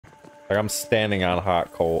Like I'm standing on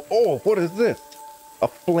hot coal. Oh, what is this? A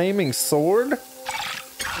flaming sword?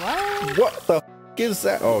 What? What the f is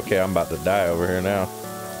that? Oh, okay, I'm about to die over here now.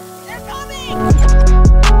 They're coming!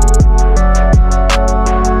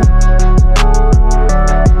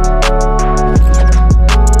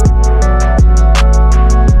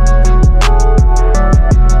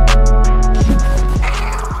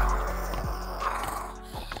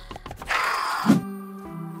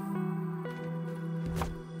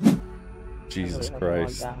 Jesus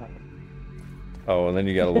Christ. Oh, and then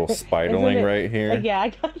you got a little spiderling right here. Yeah, I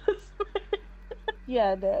got this.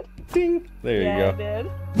 Yeah, I did. Ding! There you go. I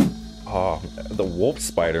did. Oh, the wolf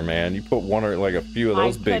spider, man. You put one or like a few of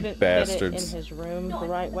those big bastards. Fit it in his room the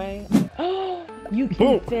right way. You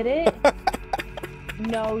can fit it?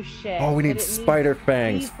 No shit. Oh, we need spider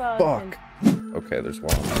fangs. Fuck. Okay, there's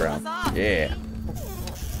one on the ground. Yeah.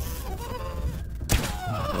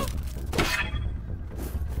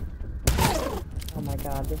 Oh my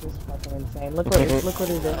god, this is fucking insane. Look what it is. And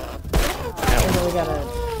then we got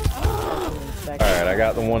Alright, I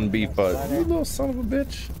got the one beef bud. You little son of a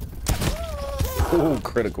bitch. Oh,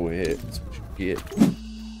 critical hit. That's what you get.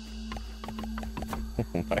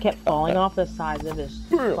 Oh my kept falling off the sides of his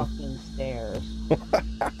fucking stairs.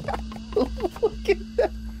 Look at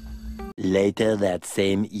that. Later that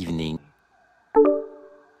same evening.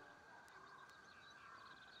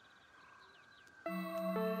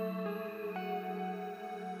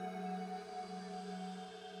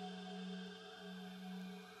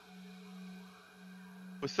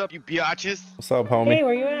 What's up, you biatches? What's up, homie? Hey,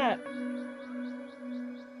 where you at?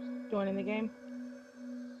 Joining the game?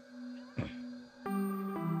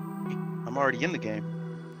 I'm already in the game.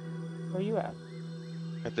 Where you at?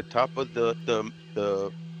 At the top of the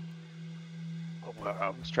oh, well, I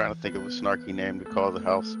was trying to think of a snarky name to call the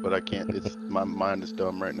house, but I can't. It's my mind is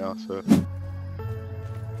dumb right now. So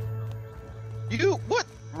you what?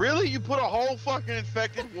 Really? You put a whole fucking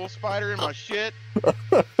infected wolf spider in my shit? Dude,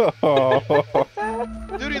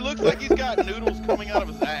 he looks like he's got noodles coming out of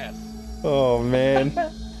his ass. Oh man,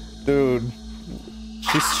 dude.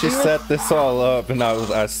 She set this all up, and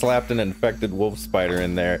I slapped an infected wolf spider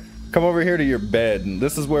in there. Come over here to your bed, and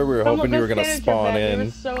this is where we were hoping you were gonna spawn in. I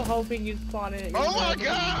was so hoping you'd spawn in. Oh my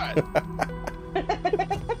god!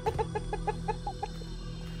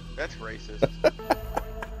 That's racist.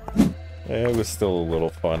 It was still a little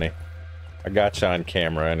funny. I got you on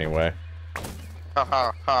camera anyway. Ha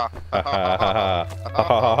ha ha ha ha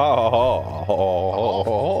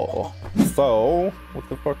ha. So, what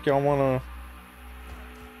the fuck y'all wanna?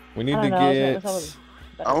 We need to get.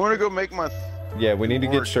 I want to go make my. Yeah, we need to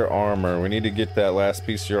get your armor. We need to get that last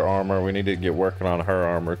piece of your armor. We need to get working on her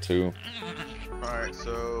armor too. All right,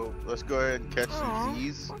 so let's go ahead and catch some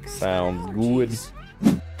Z's. Sounds good.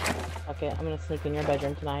 Okay, I'm gonna sneak in your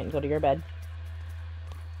bedroom tonight and go to your bed.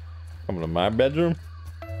 Coming to my bedroom?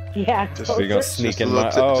 Yeah. So you're gonna sneak in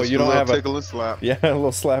my. Oh, you don't have a tickle and slap. Yeah, a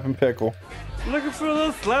little slap and pickle. Looking for a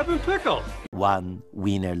little slap and pickle. One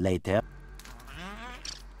winner later.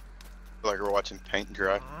 Like we're watching paint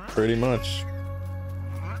dry. Pretty much.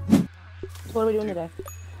 So what are we doing today?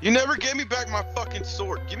 You never gave me back my fucking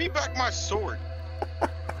sword. Give me back my sword. I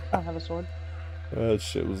don't have a sword. That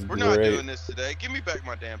shit was We're great. not doing this today. Give me back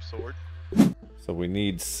my damn sword. So we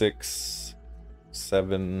need 7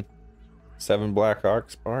 Black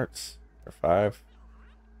Ox parts or 5.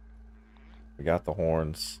 We got the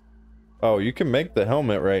horns. Oh, you can make the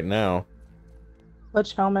helmet right now.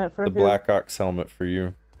 Which helmet for the Black Ox helmet for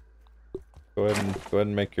you? Go ahead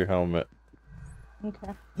and make your helmet.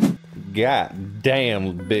 Okay. God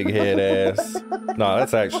damn, big head ass. No,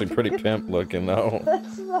 that's actually pretty pimp looking though.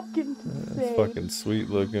 That's fucking insane. That's fucking sweet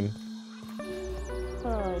looking.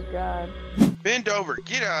 Oh god. Bend over.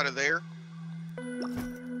 Get out of there.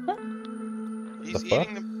 He's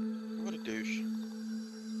eating them. What a douche.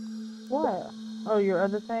 What? Oh, your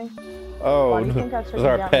other thing? Oh,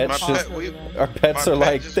 our pets are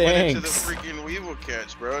like, just thanks. Went into the freaking weevil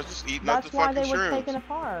catch, bro. It's just eating up the That's fucking why they were shrooms. taken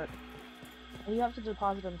apart. You have to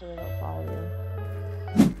deposit them so they don't follow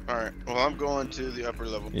you. Alright, well I'm going to the upper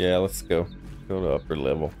level. Yeah, let's go. Go to upper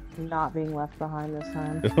level. Not being left behind this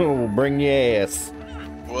time. Oh, bring your ass.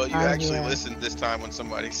 Well, you actually listened this time when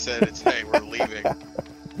somebody said it's, hey, we're leaving.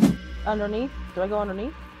 Underneath? Do I go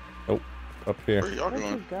underneath? Nope. Up here. Where y'all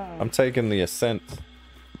going? I'm taking the ascent.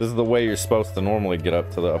 This is the way you're supposed to normally get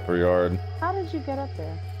up to the upper yard. How did you get up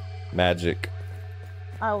there? Magic.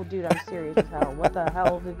 Oh, dude, I'm serious as hell. What the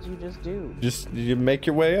hell did you just do? You make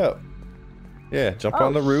your way up. Yeah, jump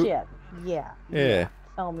on the roof. Shit. Yeah. Yeah.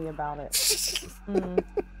 Tell me about it.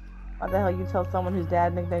 How the hell you tell someone whose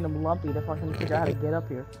dad nicknamed him Lumpy to fucking figure out how to get up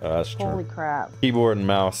here? That's true. Holy crap. Keyboard and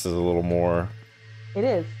mouse is a little more... It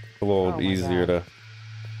is. A little easier to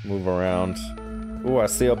move around. Ooh, I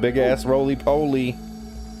see a big ass roly-poly.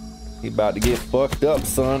 He about to get fucked up,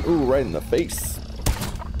 son. Ooh, right in the face.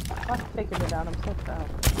 I'm taking it down. I'm so proud.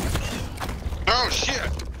 Oh shit!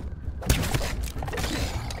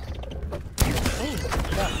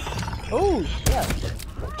 Oh shit!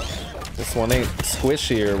 This one ain't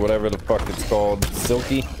squishy or whatever the fuck it's called.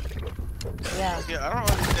 Silky. Yeah. Yeah, I don't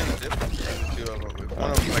understand the difference between the two of them. If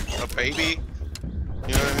one of them like a baby,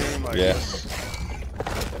 you know what I mean? Like, Yeah.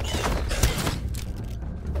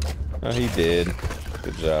 Oh, he did.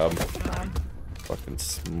 Good job. Fucking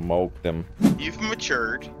smoked him. You've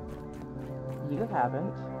matured. You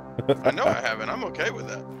haven't. I know I haven't. I'm okay with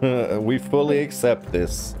that. We fully accept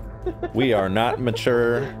this. We are not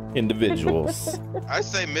mature individuals. I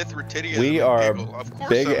say Mithridates. We are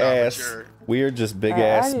big I'm not ass. mature. We are just big I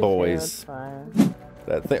ass do too, boys. it's fine.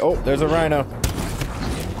 That thing. Oh, there's a rhino.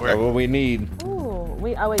 Where? What we need. Ooh,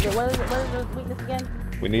 wait, what is the weakness again?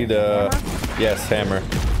 We need Hammer? yes, hammer.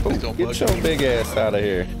 Ooh, don't get bug your me. big ass out of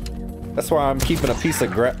here. That's why I'm keeping a piece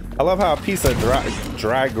of grass. I love how a piece of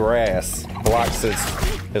dry grass blocks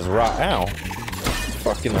his rock. Ow.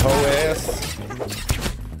 Fucking hoe ass.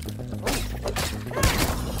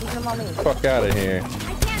 Fuck out of here.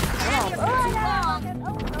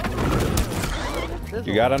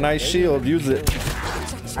 You got a nice shield. Use it.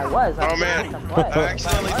 I was. Oh man, I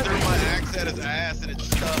accidentally threw my axe at his ass and it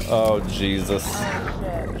stuck. Oh Jesus. Oh,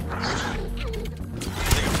 shit.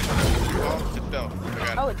 Oh, it fell.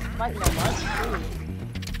 I got Oh, it. it's fighting a large too.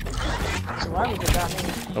 The larvae just got me.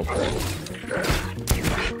 Okay.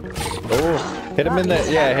 Oh, hit him in the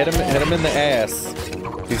hit him in the ass.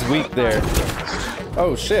 He's weak there.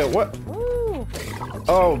 Oh shit, what? Ooh,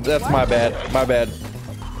 Oh, that's my bad. My bad.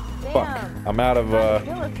 Fuck. damn. I'm out of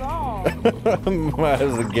Kill us all. I'm out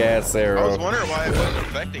of the gas I was arrow. wondering why it wasn't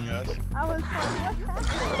affecting us. I was like, what's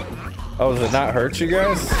happening? Oh, does it not hurt you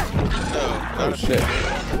guys? No, Oh not shit.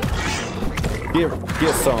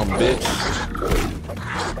 Get some, bitch.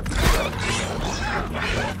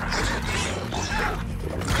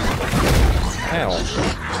 Ow.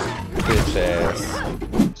 Bitch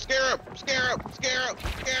ass. Scare up, scare up, scare up,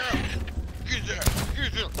 scare up. Get there,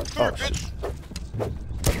 get there. Come Oh, here, bitch.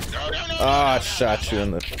 No, no, no. Ah, I shot you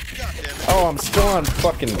in the... God damn it. Oh, I'm still on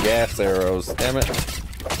fucking gas arrows. Damn it.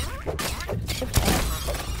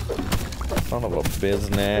 Son of a There's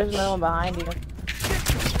another biznatch. one behind you.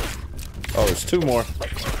 Oh, there's two more.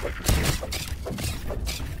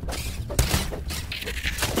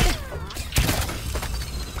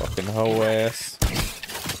 Fucking hoe ass.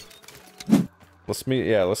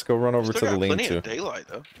 Let's go run over to Still the got plenty lean-to. of daylight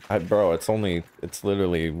though. Bro, it's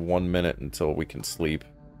literally 1 minute until we can sleep.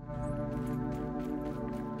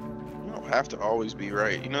 You don't have to always be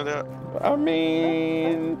right. You know that? I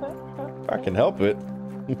mean, I can help it.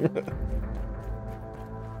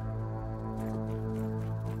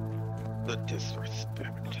 The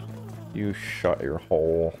disrespect. You shut your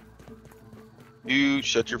hole. You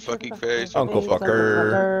shut your fucking face. Uncle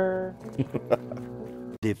fucker.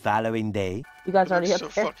 The following day. You guys already That's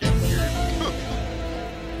up so there? fucking weird.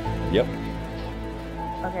 Yep.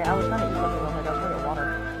 Okay, I was trying to eat something real quick. I was trying to get water,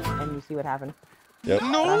 and you see what happened. Yep.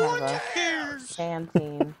 No I have one a cares.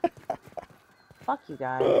 canteen. Fuck you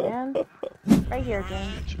guys, man. Right here,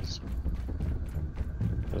 James.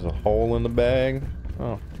 There's a hole in the bag.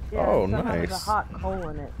 Oh. Yeah, Oh, somehow There's a nice. hot coal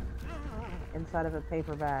in it. Inside of a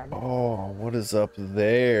paper bag. Oh, what is up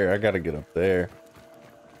there? I gotta get up there.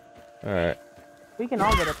 Alright. We can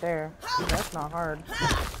all get up there. That's not hard.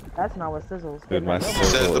 That's not what sizzles. Dude, my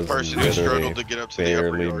Says circle the is person who literally struggled to get up to the upper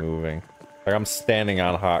barely yard. moving. Like, I'm standing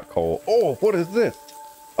on hot coal. Oh, what is this?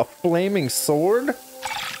 A flaming sword?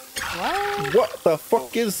 What? What the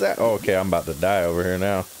fuck is that? Oh, okay, I'm about to die over here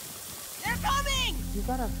now. You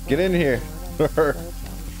gotta Get in here.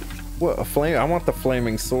 What, a flame? I want the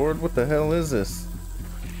flaming sword. What the hell is this?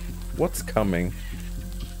 What's coming?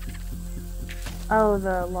 Oh,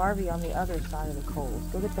 the larvae on the other side of the coals.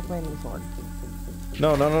 Go get the flaming sword.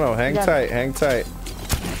 No. Hang Yeah. tight, hang tight.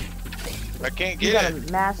 I can't You get gotta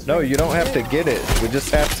it. master. No, you don't have to get it. We just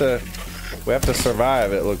have to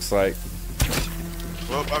survive, it looks like.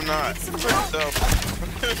 Well, I'm not. So,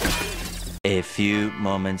 A few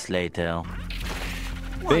moments later.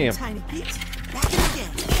 Damn.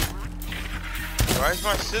 why is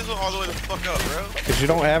my sizzle all the way the fuck up, bro? Because you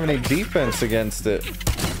don't have any defense against it.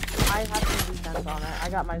 I have some defense on it. I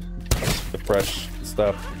got my. The fresh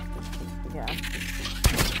stuff. Yeah.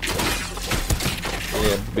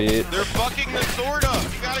 Yeah, bitch. They're fucking the sword up.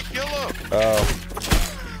 You gotta kill them. Oh.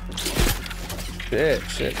 Shit,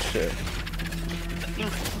 shit, shit.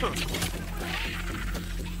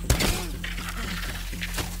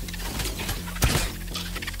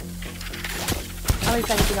 How many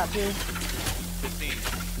seconds you got, P? 15.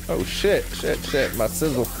 Oh shit, shit, shit. My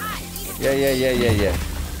sizzle. Yeah.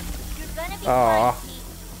 Aw.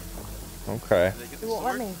 Okay. You won't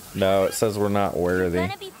let me. No, it says we're not worthy.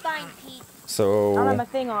 So. I don't have my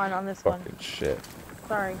thing on this one. Fucking shit.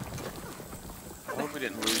 Sorry. I hope we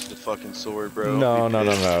didn't lose the fucking sword, bro. No.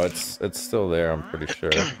 It's still there. I'm pretty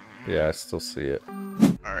sure. Yeah, I still see it.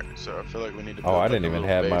 All right, so I feel like we need to. Oh, I didn't build even up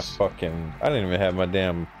a have little my base. fucking. I didn't even have my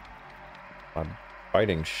damn. My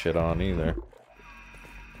fighting shit on either.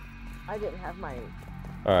 I didn't have my.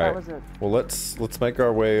 All right. That was it. Well, let's make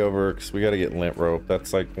our way over because we got to get lint rope.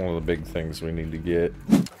 That's like one of the big things we need to get.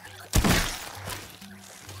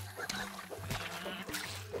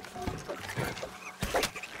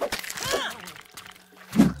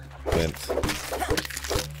 Lint.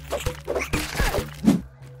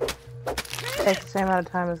 Takes the same amount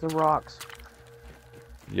of time as the rocks.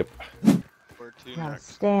 Yep. Where to Now next?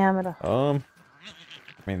 stamina. I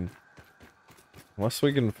mean, unless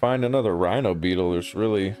we can find another rhino beetle, there's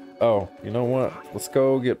really. Oh, you know what? Let's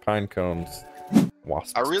go get pine cones.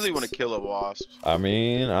 Wasps. I really want to kill a wasp. I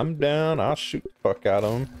mean, I'm down. I'll shoot the fuck out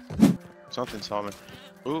of them. Something saw me.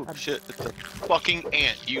 Ooh, shit! It's a fucking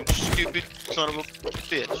ant. You stupid son of a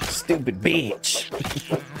bitch. Stupid bitch.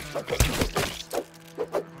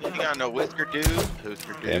 You got no whisker, dude.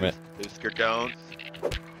 Whisker, dude. Damn it. Whisker, don't.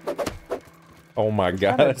 Oh my god,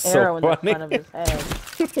 Got an that's arrow so in the front of funny. his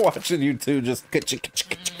head. Watching you two just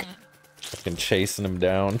fucking chasing him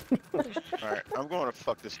down. Alright, I'm going to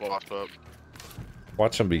fuck this wasp up.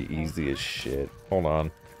 Watch him be easy as shit. Hold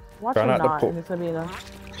on. Watch Try him not to not, pull- and it's gonna be enough.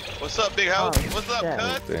 What's up, big house? Oh, What's up, shit.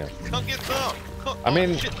 cuz? Damn. Come get some. Come, I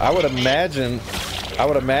mean, shit. I would imagine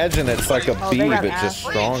it's like a Oh, bee, they got but just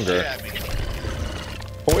acid. stronger. Shit at me.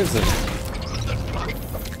 Poison.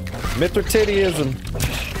 Mithridatism.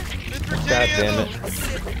 Mr. God damn it.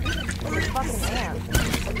 Where's the fucking ant?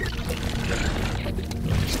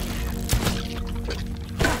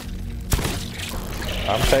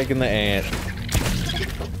 I'm taking the ant.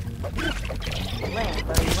 Land,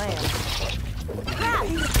 buddy, land.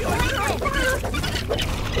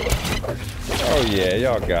 Oh yeah,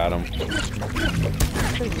 y'all got him.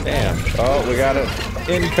 Damn. Oh, we got it.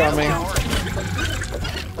 Incoming.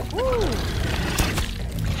 Woo!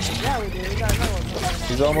 Yeah, we do. We got another one.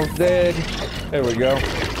 He's almost dead. There we go.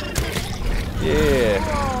 Yeah.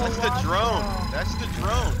 That's the drone. That's the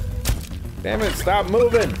drone. Damn it, stop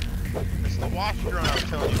moving. It's the wasp drone I was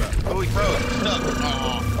telling you about. Oh, he froze. Stuck.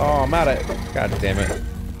 Oh. Oh, I'm out of it. God damn it.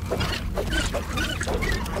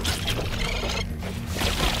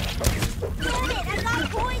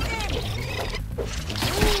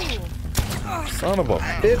 Son of a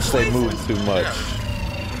bitch, they move too much.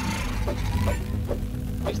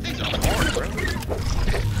 These things are hard, bro.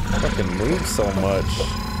 Fucking move so much.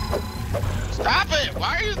 Stop it!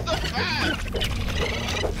 Why are you so fast?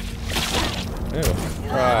 Ew.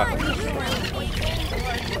 Ah,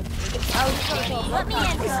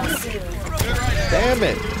 damn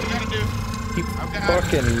it. What you gotta do? Keep I've got-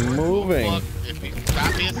 fucking moving. Look, if you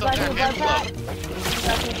stop being so You guys need a blood goddamn pack? slow. You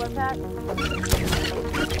guys need a blood pack?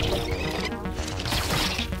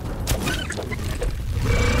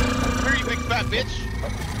 Come here, you big fat bitch.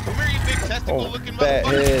 Come here, you big testicle Oh, looking fat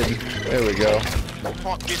motherfucker. head. There we go.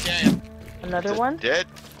 Punk, get down. Another Is it one? Dead?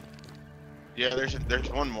 Yeah, there's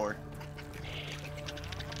one more.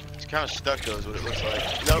 He's kind of stuck though, is what it looks like.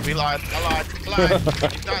 Nope, he lied. I lied.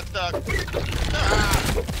 He's not stuck.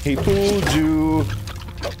 Ah! He fooled you.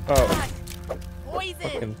 Oh, Poison!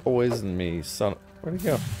 fucking poisoned me, son. Where'd he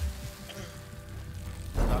go?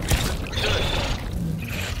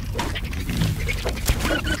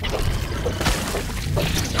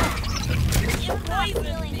 You're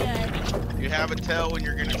poisoning good. You have a tail when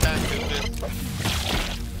you're gonna tattoo this.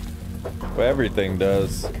 Well, everything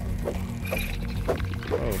does. Oh,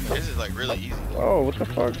 This is like really easy. oh, what the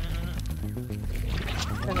fuck?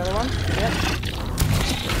 Another one? Yep.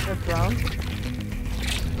 The drone.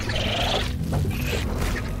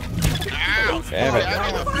 Ow! Damn it. Oh,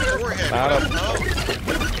 in the forehead, Not bro.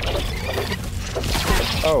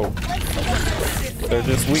 Oh, they're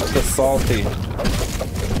just weak to salty.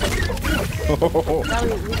 Now we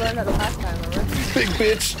learned that the last time, remember? Big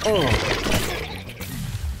bitch. Oh.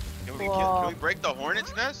 Can we break the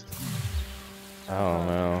hornet's nest? I don't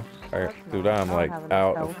know. Dude, I'm I like don't have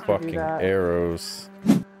out enough of health to do fucking that. arrows.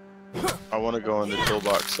 I want to go in the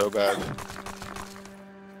toolbox so bad.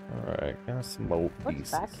 Alright, got some more What's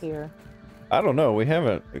pieces. back here? I don't know. We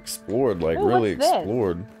haven't explored, like, Ooh, really what's this?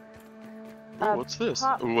 explored. What's this?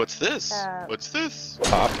 Pop What's this? cap. What's this?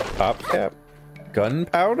 Pop cap.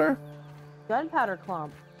 Gunpowder? Gunpowder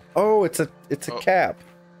clump. Oh, it's a Oh. cap.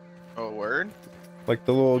 Oh, word? Like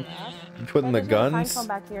the little you put in the Hey, there's another pine guns. cone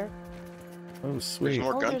back here. Oh, There's sweet.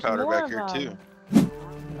 more Oh, there's gunpowder more back of here too. them.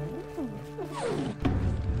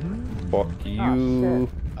 Fuck you,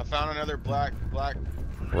 I found another black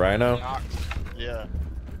Rhino. ox. Yeah,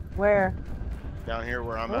 Where? down here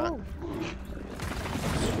where I'm Oh. at. I don't know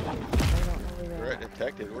where Threat they're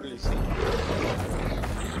detected. What did he see?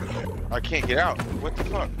 I can't get out. What the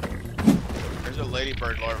fuck? There's a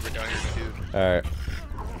ladybird larva down here too. All right.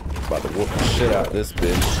 About to whoop the shit out of this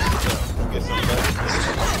bitch. Get some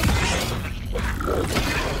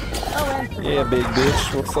Oh, and Yeah, big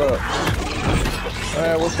bitch. What's up? All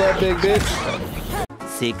right, what's up, big bitch?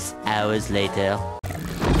 6 hours later.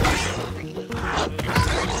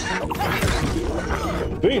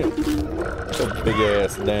 Damn. Put that big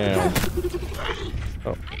ass down.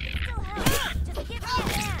 Oh.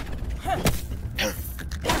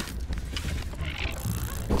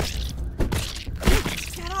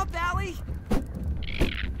 Shut up, Allie.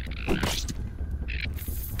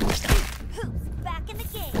 Who's back in the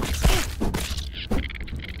game?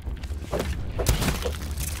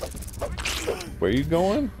 Where you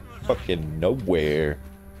going? Fucking nowhere.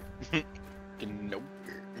 Nope.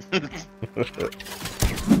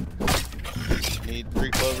 Need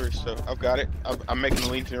 3 clovers, so I've got it. I'm making the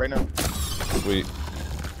lean-to right now. Sweet.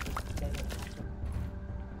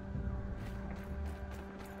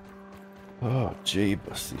 Oh,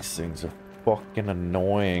 jeebus, these things are fucking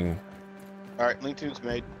annoying. All right, lean-to's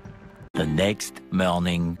made, The next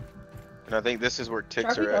morning. and I think this is where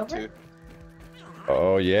ticks are at too.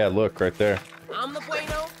 Oh yeah, look right there. I'm the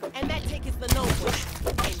bueno, and that tick is the no bueno.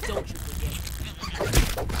 And don't you forget.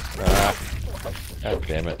 Ah, god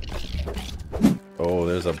damn it. Oh,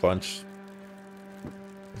 there's a bunch.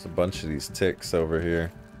 There's a bunch of these ticks over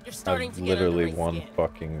here. You're starting I've to get under literally my one skin.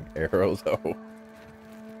 fucking arrow though.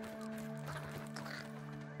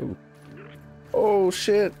 Ooh. Oh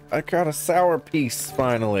shit! I got a sour piece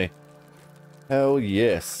finally. Hell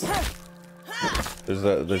yes.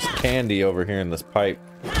 There's candy over here in this pipe.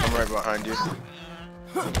 I'm right behind you.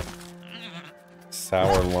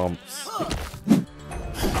 Sour lumps.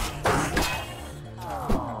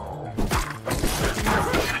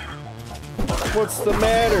 What's the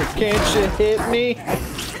matter? Can't you hit me?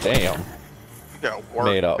 Damn. Got work,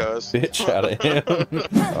 Made a cuz. bitch out of him.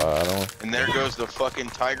 I don't. And there goes the fucking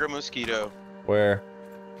tiger mosquito. Where?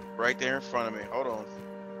 Right there in front of me. Hold on.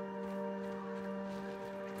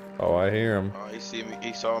 Oh, I hear him. Oh, he see me.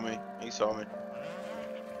 He saw me. He saw me.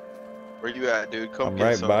 Where you at, dude? Come I'm get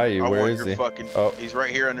right some. by you. I Where want is your he? fucking. Oh. He's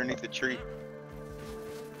right here underneath the tree.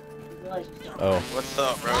 Oh, What's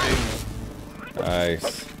up, Brody?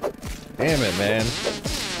 nice. Damn it, man.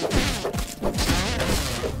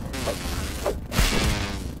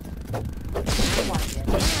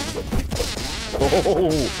 Oh,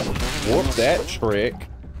 whoop that trick.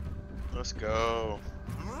 Let's go.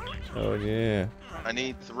 Oh yeah. I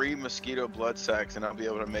need 3 mosquito blood sacks, and I'll be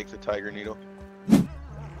able to make the tiger needle.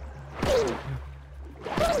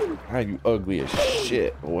 Ah, you ugly as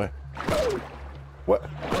shit, boy. What?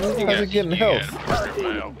 How's he getting health?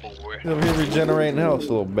 He's over here regenerating health,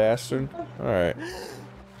 little bastard. Alright.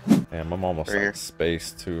 Damn, I'm almost Right out here. of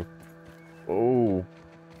space, too. Oh.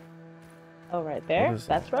 Oh, right there? What is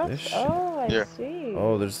That's rough? this shit? Oh, I Yeah. see.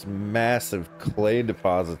 Oh, there's massive clay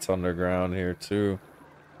deposits underground here, too.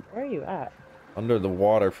 Where are you at? Under the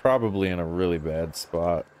water, probably in a really bad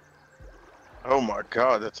spot. Oh my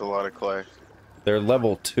god, that's a lot of clay. They're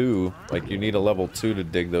level 2. Like, you need a level 2 to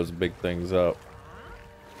dig those big things up.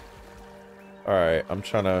 Alright, I'm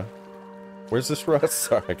trying to... Where's this Russ?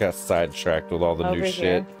 Sorry, I got sidetracked with all the Over new here.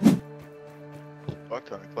 shit. Fuck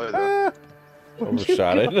ton of clay though. Ah,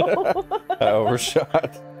 overshot it. I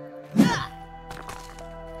overshot.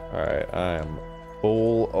 Alright, I am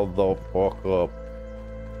full of the fuck up.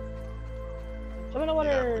 Jump in the Yeah,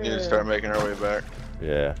 water. we need to start making our way back.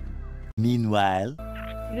 Yeah. Meanwhile.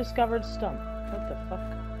 You discovered stump. What the fuck?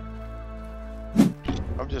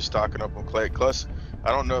 I'm just stocking up on clay. Plus, I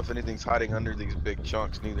don't know if anything's hiding under these big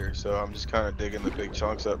chunks neither, so I'm just kind of digging the big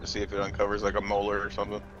chunks up to see if it uncovers like a molar or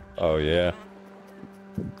something. Oh, yeah.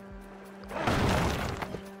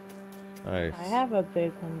 Nice. I have a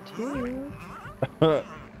big one too.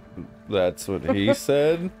 That's what he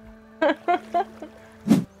said.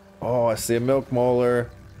 Oh, I see a milk molar.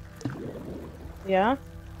 Yeah?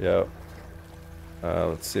 Yep.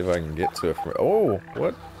 Let's see if I can get to it from... Oh,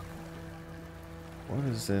 what? What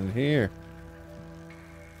is in here?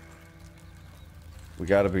 We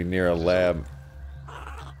gotta be near a lab.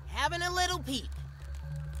 Having a little peek.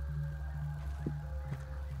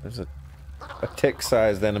 There's a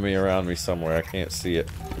tick-sized enemy around me somewhere. I can't see it.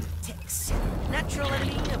 Ticks. Natural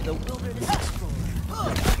enemy of the wilderness explorer.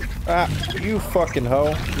 Ah, you fucking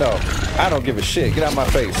hoe. No, I don't give a shit. Get out of my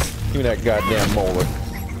face. Give me that goddamn molar.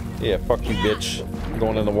 Yeah, fuck you, bitch. I'm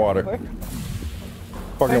going in the water.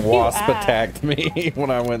 Fucking wasp attacked me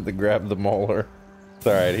when I went to grab the molar. It's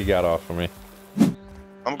alright, he got off of me.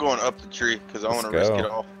 I'm going up the tree because I want to risk it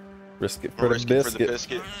all. Risk it for the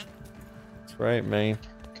biscuit. That's right, man.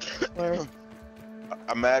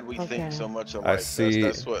 I'm mad we think so much alike. I see.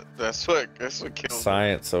 That's what kills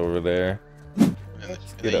science over there. And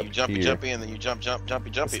then you jumpy, and then you jumpy.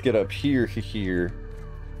 Let's get up here.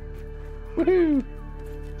 Woohoo!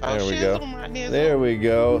 There we go. There we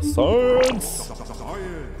go. Science!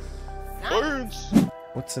 Science!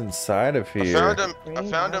 What's inside of here? I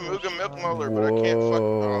found a Muga milk molar, but I can't fucking.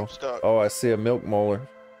 Oh, I'm stuck. Oh, I see a milk molar.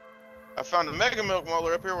 I found a mega milk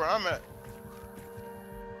molar up here where I'm at.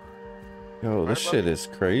 Yo, this shit is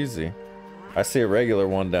crazy. I see a regular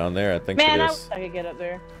one down there. I think it is. Man, I wish I could get up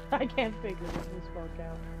there. I can't figure this fuck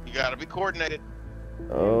out. You gotta be coordinated.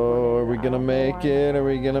 Oh, are we gonna make it? Are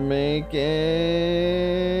we gonna make it?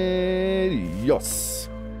 Yes.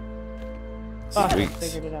 Sweet.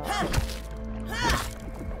 Figured it out.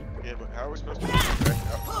 Yeah, but how are we supposed to get back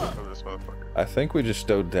up over this motherfucker? I think we just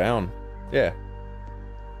dove down. Yeah.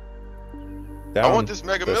 Down. I want this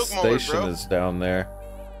mega milk molar, The station is down there.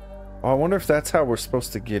 Oh, I wonder if that's how we're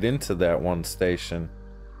supposed to get into that one station.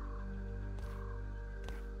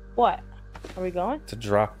 What? Are we going? To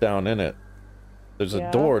drop down in it. There's a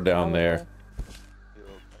door down there.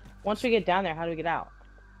 Once we get down there, how do we get out?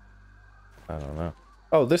 I don't know.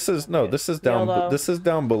 Oh, this is this is down. This is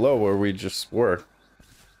down below where we just were.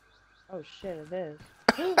 Oh shit! It is.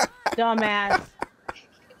 Dumbass!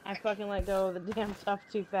 I fucking let go of the damn stuff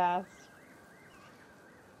too fast.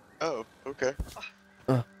 Oh, okay.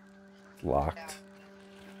 Locked.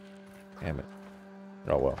 Damn it.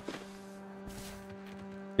 Oh well.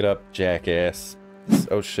 Get up, jackass.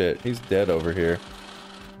 Oh shit, he's dead over here.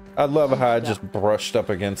 I love how I just brushed up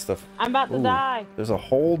against the... I'm about to die. There's a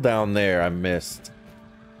hole down there I missed.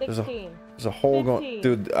 16. There's a hole going...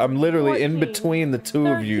 Dude, I'm literally 14, in between the two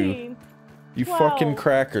 13, of you. You 12, fucking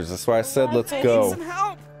crackers. That's why I said 11, let's go. Some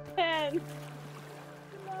help. 10.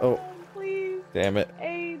 Oh. Please. Damn it.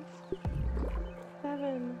 8.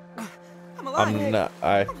 7. I'm not...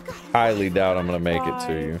 I highly doubt I'm gonna make it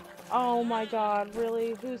to you. Oh my god,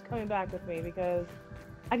 really? Who's coming back with me? Because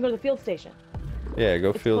I can go to the field station. Yeah,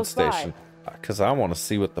 go field station. Because I want to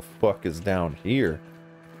see what the fuck is down here.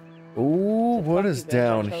 Ooh, what is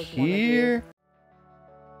down here?